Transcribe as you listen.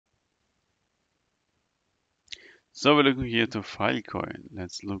So we're looking here to Filecoin.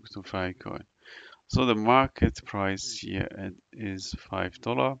 Let's look to Filecoin. So the market price here is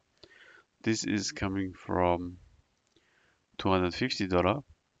 $5. This is coming from $250.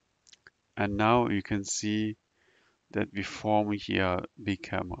 And now you can see that we form here big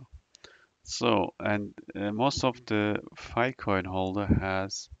hammer. So, and most of the Filecoin holder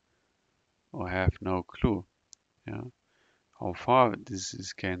has or have no clue, yeah, how far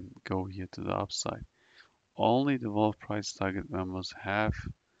can go here to the upside. Only the Wolf price target members have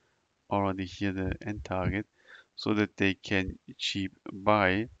already here the end target so that they can cheap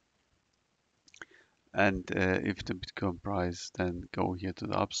buy, and if the Bitcoin price then go here to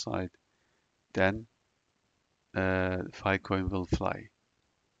the upside, then Filecoin will fly,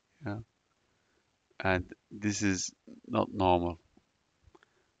 yeah. And this is not normal.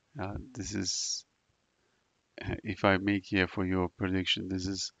 This is, if I make here for your prediction, this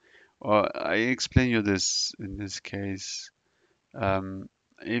is, or I explain you this in this case. Um,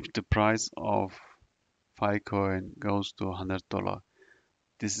 if the price of Filecoin goes to $100,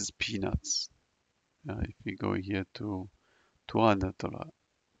 this is peanuts. If we go here to $200,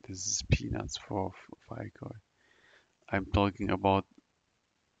 this is peanuts for Filecoin. I'm talking about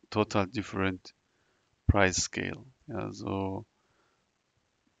total different price scale. So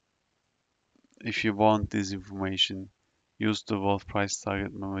if you want this information, use the Wolf price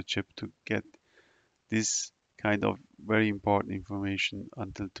target membership to get this kind of very important information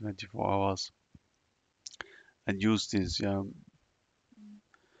until 24 hours and use this. The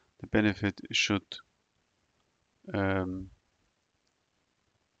benefit um,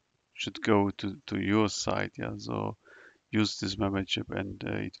 should go to your side. So use this membership and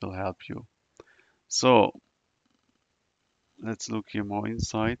it will help you. So let's look here more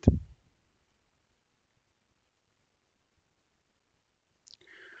inside.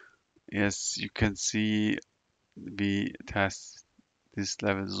 Yes, you can see we test this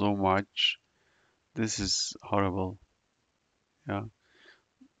level so much. This is horrible. Yeah,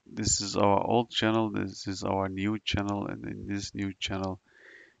 this is our old channel. This is our new channel, and in this new channel,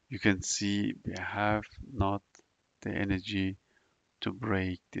 you can see we have not the energy to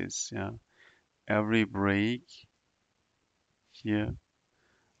break this. Yeah, every break here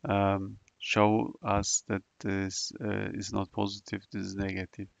show us that this is not positive. This is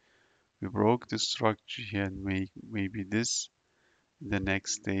negative. We broke the structure here and make maybe this in the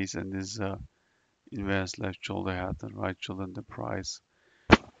next days, and this inverse left shoulder head and right shoulder, and the price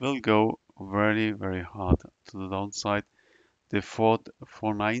will go very very hard to the downside. The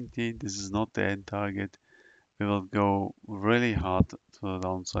 490, this is not the end target. We will go really hard to the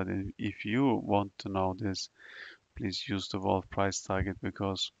downside, and if you want to know this, please use the Wolf price target,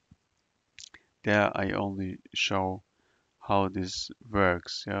 because there I only show how this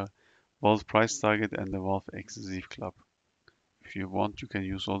works. Yeah, Wolf price target and the Wolf exclusive club. If you want, you can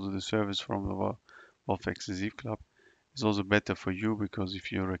use also the service from the Wolf exclusive club. It's also better for you, because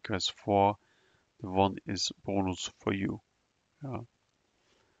if you request 4, the one is bonus for you. Yeah.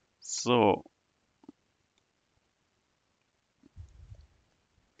 So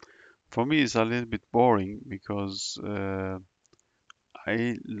for me, it's a little bit boring, because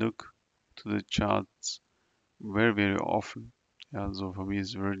I look to the charts very very often. Yeah, so for me,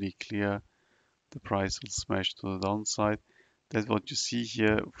 it's really clear the price will smash to the downside. That's what you see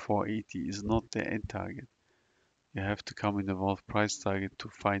here. 480 is not the end target. You have to come in the Wolf price target to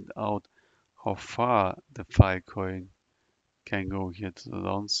find out how far the Filecoin can go here to the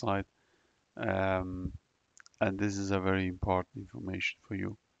downside. Um, and this is a very important information for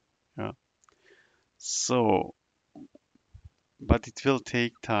you. Yeah. So, but it will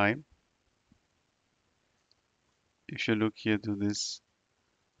take time. If you look here to this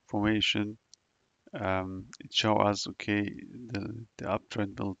formation, it shows us, okay, the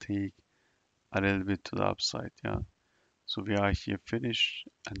uptrend will take a little bit to the upside. Yeah. So we are here finished,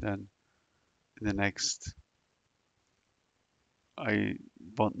 and then in the next, I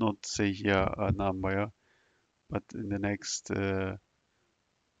want not say here a number, yeah, but in the next, I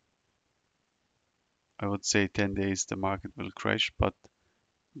would say 10 days, the market will crash, but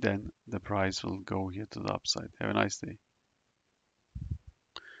then the price will go here to the upside. Have a nice day.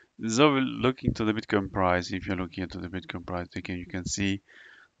 So we're looking to the Bitcoin price. If you're looking into the Bitcoin price, you can see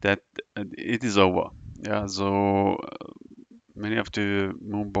that it is over. Yeah, so many of the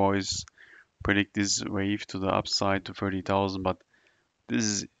moon boys predict this wave to the upside to 30,000, but this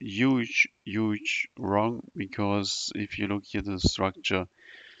is huge wrong, because if you look here at the structure,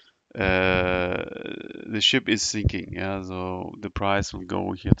 the ship is sinking. Yeah, so the price will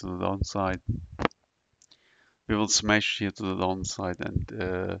go here to the downside. We will smash here to the downside,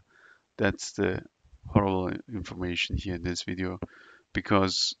 and that's the horrible information here in this video,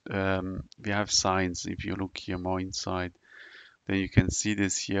 because we have signs. If you look here more inside, then you can see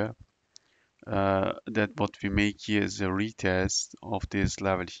this here, that what we make here is a retest of this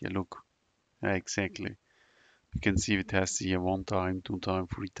level here. Look, exactly. You can see we test here 1 time, 2 time,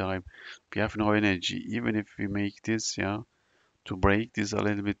 3 time. We have no energy. Even if we make this, yeah, to break this a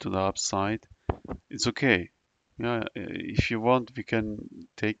little bit to the upside, it's okay. Yeah, if you want, we can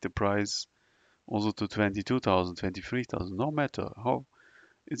take the price also to 22,000, 23,000. No matter how,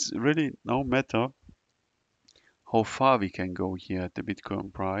 it's really no matter how far we can go here at the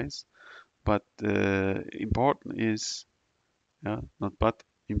Bitcoin price. But important is, yeah, not but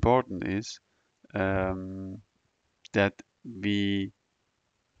important is, um, that we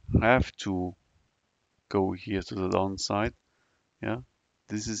have to go here to the downside. Yeah,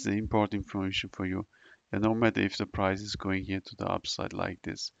 this is the important information for you. And no matter if the price is going here to the upside like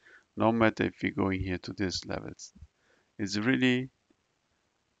this, no matter if we're going here to these levels, it's really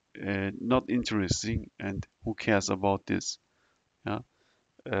not interesting. And who cares about this? Yeah,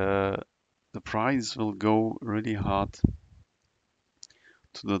 uh, the price will go really hard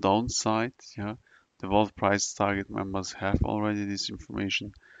to the downside. Yeah, the World Price Target members have already this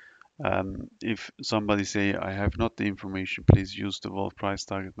information. If somebody say I have not the information, please use the World Price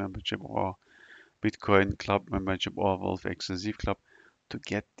Target membership or Bitcoin Club membership or Wolf Exclusive Club to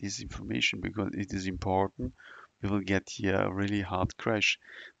get this information, because it is important. We will get here a really hard crash.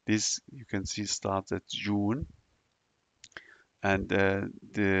 This you can see starts at June, and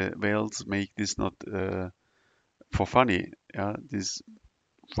the whales make this not for funny. Yeah, this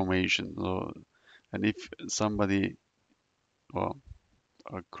formation. So, and if somebody or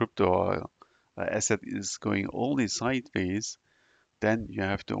a crypto or a asset is going only sideways, then you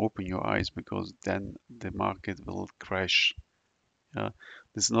have to open your eyes, because then the market will crash. Yeah,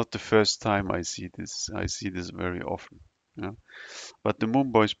 this is not the first time I see this. I see this very often. Yeah, but the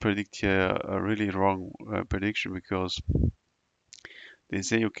Moon Boys predict here a really wrong prediction, because they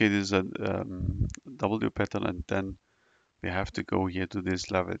say, okay, this is a W pattern, and then we have to go here to these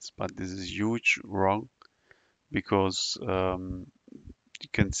levels. But this is huge wrong, because you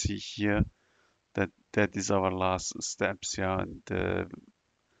can see here that that is our last steps. Yeah, and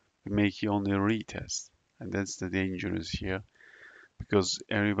we make here only a retest, and that's the dangerous here, because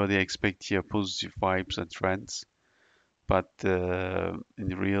everybody expect here positive vibes and trends, but in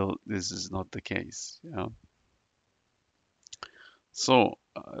real this is not the case. Yeah. So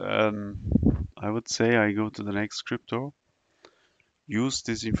I would say I go to the next crypto. Use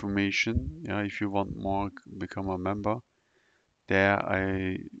this information. Yeah, if you want more, become a member. There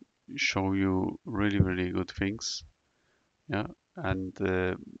I show you really good things. Yeah, and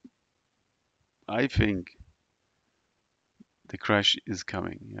I think the crash is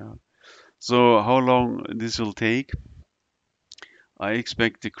coming. Yeah. So how long this will take? I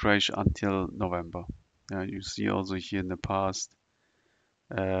expect the crash until November. You see also here in the past,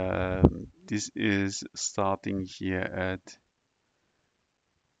 this is starting here at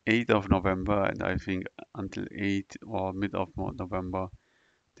 8th of November, and I think until 8th or mid of November,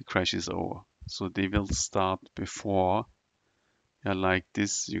 the crash is over. So they will start before, yeah, like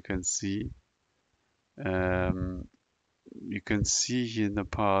this. Um, you can see here in the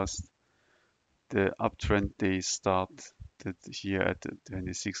past, the uptrend they started here at the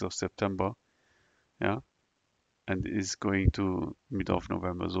 26th of September, yeah, and is going to mid of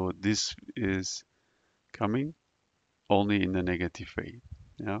November. So this is coming only in a negative way,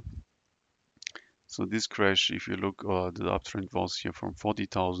 yeah. So this crash, if you look, the uptrend was here from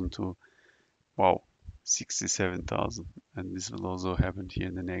 40,000 to, wow, 67,000, and this will also happen here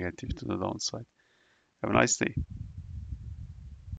in the negative to the downside. Have a nice day.